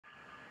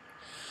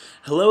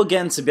Hello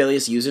again,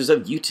 Sibelius users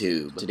of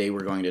YouTube. Today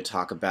we're going to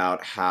talk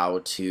about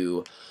how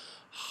to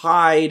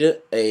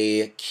hide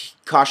a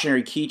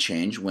cautionary key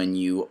change when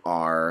you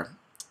are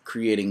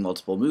creating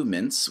multiple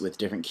movements with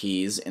different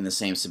keys in the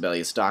same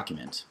Sibelius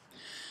document.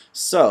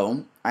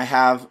 So I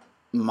have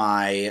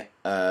my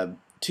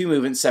two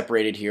movements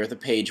separated here with a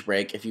page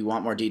break. If you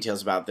want more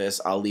details about this,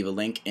 I'll leave a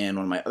link in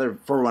one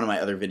of my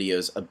other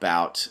videos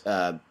about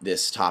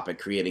this topic,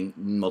 creating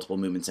multiple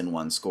movements in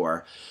one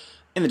score,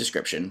 in the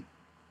description.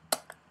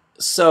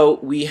 So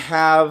we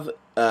have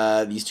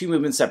these two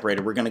movements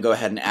separated. We're going to go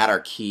ahead and add our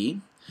key.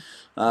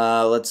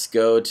 Let's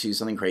go to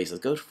something crazy.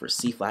 Let's go for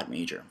C flat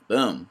major.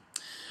 Boom.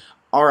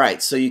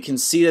 Alright, so you can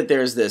see that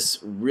there's this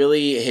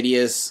really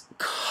hideous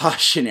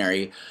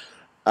cautionary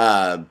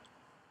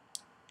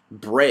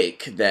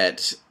break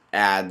that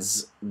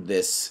adds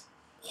this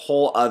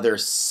whole other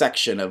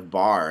section of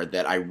bar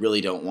that I really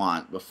don't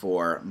want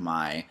before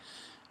my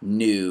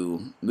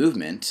new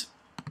movement.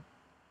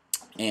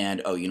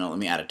 And, oh, let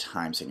me add a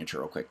time signature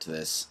real quick to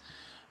this.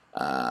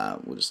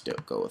 We'll just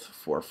go with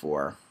 4-4.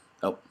 Oh,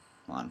 hold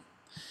on.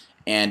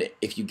 And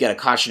if you get a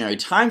cautionary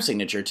time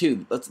signature,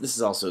 too, this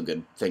is also a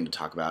good thing to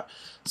talk about.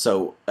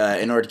 So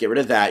in order to get rid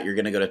of that, you're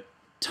going to go to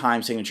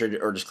time signature,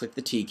 or just click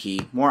the T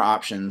key, more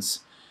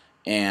options,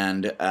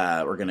 and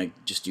we're going to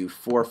just do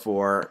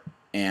 4-4,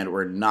 and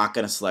we're not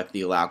going to select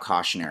the allow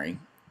cautionary.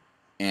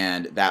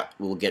 And that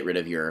will get rid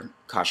of your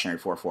cautionary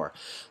 4-4.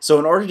 So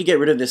in order to get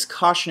rid of this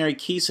cautionary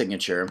key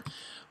signature,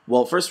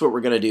 well, first what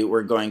we're going to do,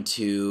 we're going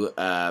to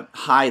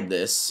hide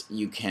this.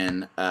 You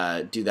can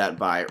do that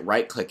by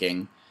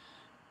right-clicking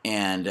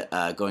and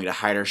going to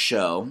Hide or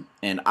Show.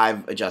 And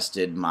I've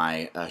adjusted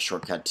my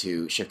shortcut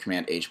to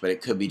Shift-Command-H, but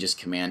it could be just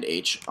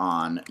Command-H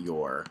on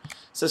your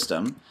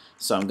system.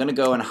 So I'm going to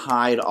go and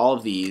hide all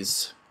of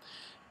these.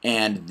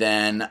 And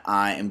then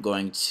I am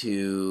going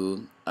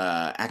to,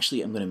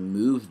 actually I'm going to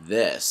move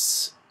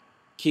this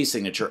key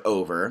signature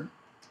over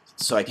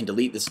so I can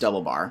delete this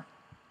double bar.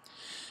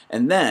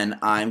 And then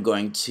I'm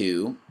going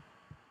to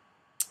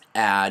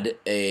add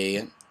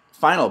a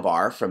final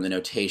bar from the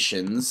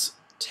Notations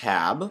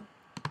tab.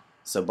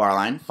 So bar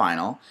line,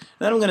 final. And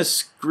then I'm going to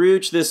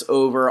scrooge this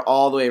over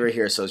all the way over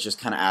here so it's just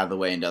kind of out of the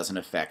way and doesn't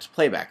affect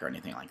playback or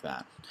anything like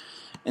that.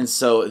 And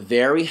so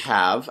there we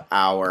have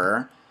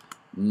our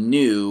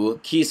new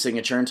key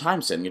signature and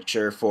time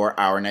signature for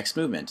our next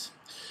movement.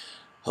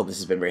 Hope this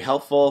has been very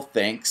helpful.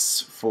 Thanks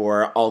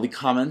for all the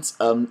comments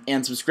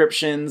and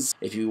subscriptions.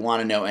 If you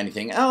want to know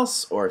anything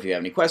else, or if you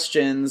have any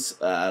questions,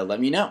 let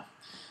me know.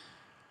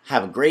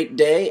 Have a great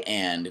day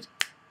and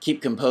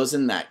keep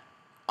composing that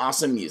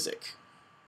awesome music.